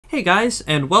Hey guys,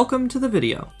 and welcome to the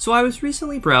video. So I was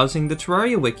recently browsing the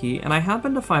Terraria wiki and I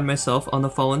happened to find myself on the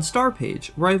Fallen Star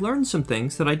page, where I learned some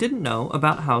things that I didn't know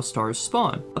about how stars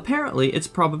spawn. Apparently, it's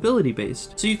probability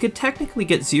based, so you could technically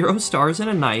get 0 stars in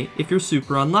a night if you're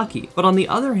super unlucky, but on the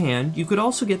other hand, you could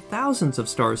also get thousands of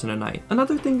stars in a night.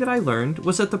 Another thing that I learned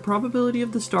was that the probability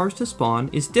of the stars to spawn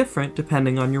is different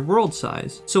depending on your world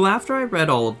size. So after I read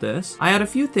all of this, I had a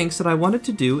few things that I wanted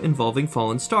to do involving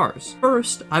fallen stars.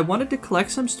 First, I wanted to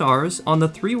collect some stars on the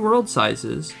 3 world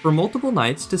sizes for multiple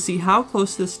nights to see how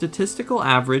close the statistical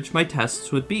average my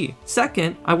tests would be.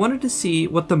 Second, I wanted to see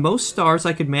what the most stars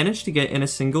I could manage to get in a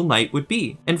single night would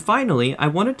be. And finally, I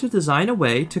wanted to design a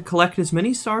way to collect as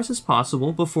many stars as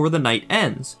possible before the night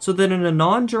ends, so that in a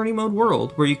non-journey mode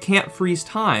world where you can't freeze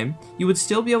time, you would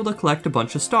still be able to collect a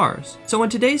bunch of stars. So in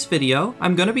today's video,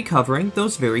 I'm going to be covering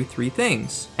those very 3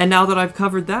 things. And now that I've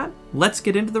covered that, let's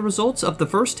get into the results of the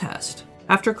first test.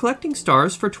 After collecting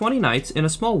stars for 20 nights in a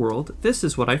small world, this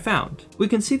is what I found. We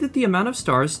can see that the amount of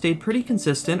stars stayed pretty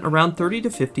consistent, around 30 to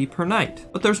 50 per night.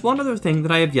 But there's one other thing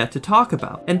that I have yet to talk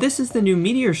about, and this is the new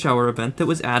meteor shower event that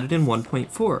was added in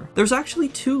 1.4. There's actually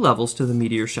 2 levels to the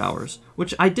meteor showers,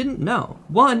 which I didn't know.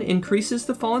 One increases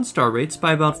the fallen star rates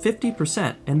by about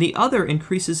 50%, and the other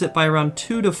increases it by around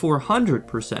 200 to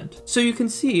 400%. So you can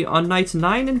see on nights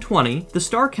 9 and 20, the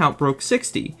star count broke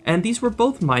 60, and these were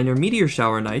both minor meteor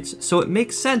shower nights, so it makes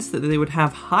sense that they would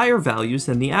have higher values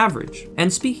than the average.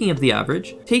 And speaking of the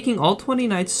average, taking all 20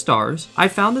 nights stars, I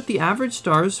found that the average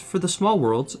stars for the small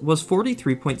worlds was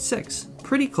 43.6.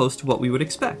 Pretty close to what we would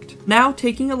expect. Now,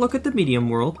 taking a look at the medium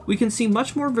world, we can see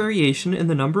much more variation in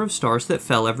the number of stars that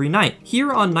fell every night.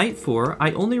 Here on night 4,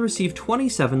 I only received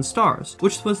 27 stars,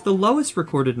 which was the lowest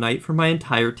recorded night for my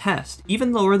entire test,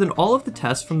 even lower than all of the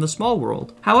tests from the small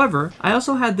world. However, I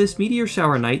also had this meteor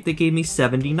shower night that gave me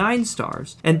 79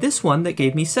 stars, and this one that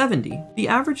gave me 70. The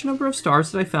average number of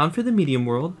stars that I found for the medium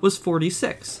world was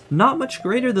 46, not much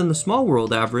greater than the small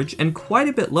world average and quite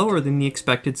a bit lower than the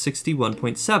expected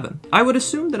 61.7. I would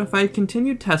assume that if I had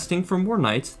continued testing for more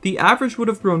nights, the average would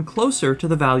have grown closer to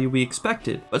the value we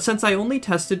expected, but since I only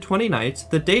tested 20 nights,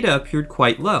 the data appeared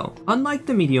quite low. Unlike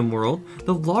the medium world,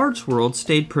 the large world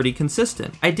stayed pretty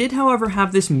consistent. I did, however,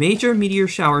 have this major meteor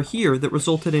shower here that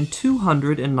resulted in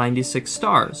 296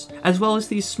 stars, as well as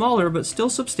these smaller but still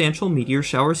substantial meteor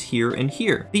showers here and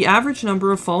here. The average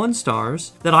number of fallen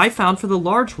stars that I found for the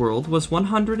large world was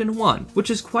 101, which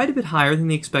is quite a bit higher than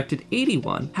the expected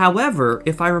 81. However,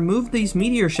 if I remove these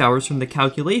meteor showers from the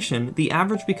calculation, the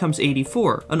average becomes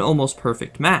 84, an almost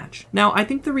perfect match. Now, I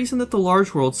think the reason that the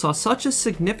large world saw such a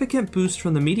significant boost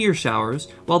from the meteor showers,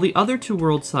 while the other 2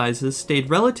 world sizes stayed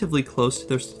relatively close to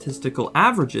their statistical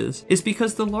averages, is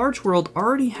because the large world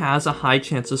already has a high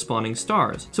chance of spawning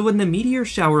stars. So when the meteor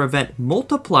shower event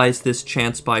multiplies this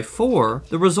chance by 4,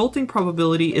 the resulting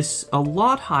probability is a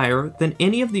lot higher than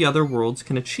any of the other worlds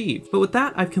can achieve. But with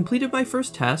that, I've completed my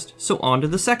first test, so on to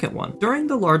the second one. During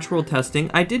the large world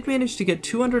testing, I did manage to get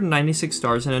 296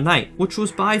 stars in a night, which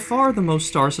was by far the most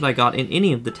stars that I got in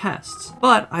any of the tests.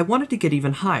 But I wanted to get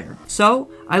even higher.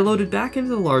 So I loaded back into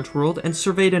the large world and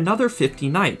surveyed another 50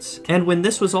 nights. And when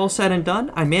this was all said and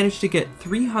done, I managed to get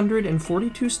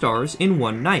 342 stars in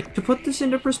one night. To put this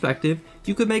into perspective,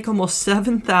 you could make almost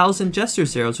 7,000 Jester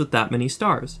Zeros with that many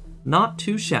stars. Not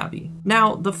too shabby.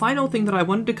 Now, the final thing that I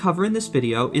wanted to cover in this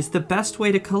video is the best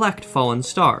way to collect fallen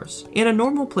stars. In a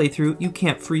normal playthrough, you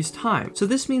can't freeze time, so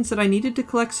this means that I needed to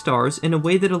collect stars in a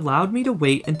way that allowed me to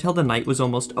wait until the night was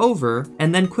almost over,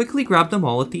 and then quickly grab them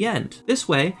all at the end. This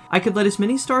way, I could let as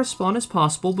many stars spawn as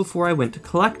possible before I went to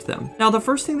collect them. Now, the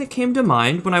first thing that came to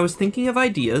mind when I was thinking of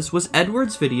ideas was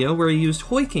Edward's video where he used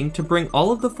hoiking to bring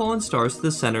all of the fallen stars to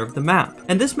the center of the map.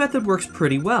 And this method works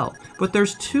pretty well, but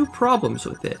there's 2 problems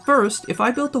with it. First, if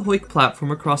I built a hoik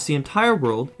platform across the entire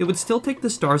world, it would still take the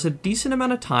stars a decent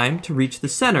amount of time to reach the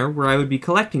center where I would be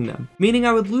collecting them, meaning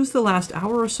I would lose the last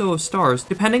hour or so of stars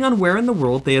depending on where in the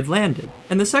world they had landed.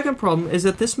 And the second problem is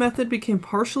that this method became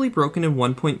partially broken in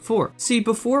 1.4. See,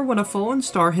 before when a fallen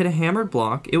star hit a hammered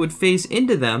block, it would phase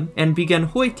into them and begin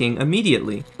hoiking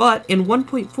immediately. But in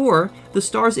 1.4, the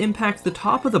stars impact the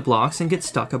top of the blocks and get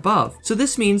stuck above. So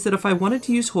this means that if I wanted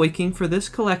to use hoiking for this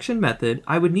collection method,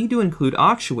 I would need to include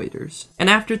actuators. And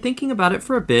after thinking about it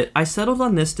for a bit, I settled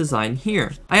on this design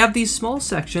here. I have these small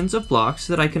sections of blocks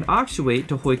that I can actuate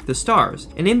to hoik the stars,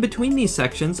 and in between these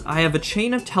sections, I have a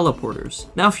chain of teleporters.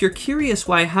 Now, if you're curious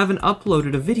why I haven't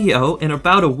uploaded a video in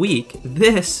about a week,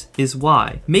 this is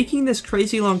why. Making this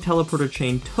crazy long teleporter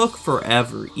chain took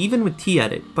forever, even with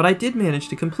T-Edit, but I did manage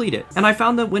to complete it. And I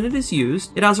found that when it is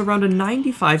used, it has around a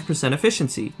 95%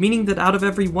 efficiency, meaning that out of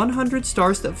every 100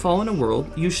 stars that fall in a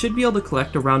world, you should be able to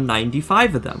collect around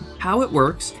 95 of them. them. How it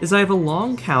works is I have a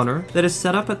long counter that is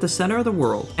set up at the center of the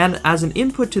world, and as an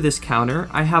input to this counter,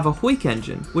 I have a Hoik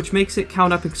engine, which makes it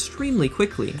count up extremely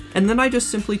quickly. And then I just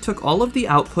simply took all of the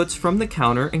outputs from the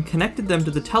counter and connected them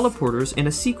to the teleporters in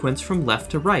a sequence from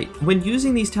left to right. When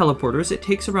using these teleporters, it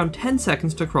takes around 10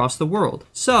 seconds to cross the world.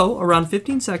 So, around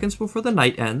 15 seconds before the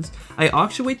night ends, I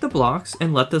actuate the blocks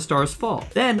and let the stars fall.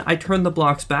 Then I turn the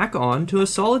blocks back on to a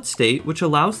solid state, which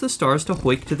allows the stars to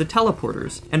hoik to the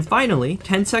teleporters. And finally,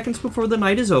 10 seconds before the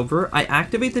night is over, I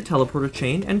activate the teleporter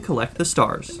chain and collect the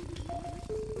stars.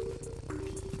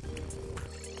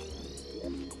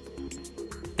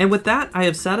 And with that, I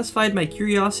have satisfied my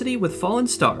curiosity with fallen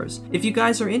stars. If you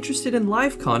guys are interested in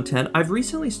live content, I've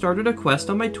recently started a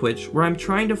quest on my Twitch where I'm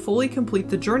trying to fully complete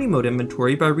the journey mode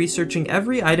inventory by researching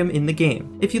every item in the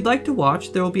game. If you'd like to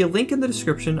watch, there will be a link in the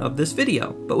description of this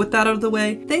video. But with that out of the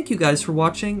way, thank you guys for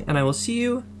watching, and I will see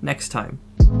you next time.